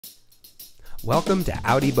Welcome to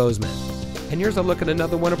Audi Bozeman, and here's a look at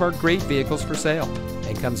another one of our great vehicles for sale,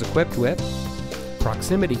 and comes equipped with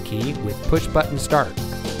proximity key with push button start,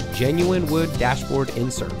 genuine wood dashboard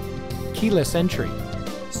insert, keyless entry,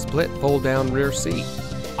 split fold down rear seat,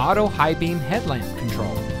 auto high beam headlamp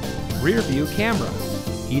control, rear view camera,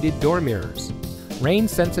 heated door mirrors, rain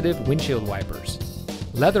sensitive windshield wipers,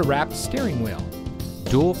 leather wrapped steering wheel,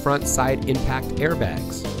 dual front side impact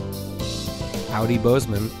airbags. Audi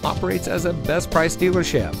Bozeman operates as a best price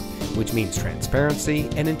dealership, which means transparency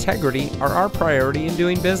and integrity are our priority in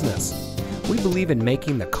doing business. We believe in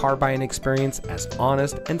making the car buying experience as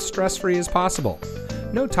honest and stress-free as possible.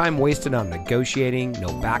 No time wasted on negotiating,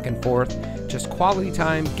 no back and forth, just quality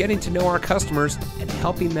time getting to know our customers and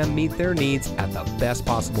helping them meet their needs at the best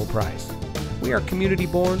possible price. We are community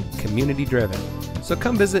born, community driven. So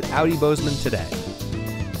come visit Audi Bozeman today.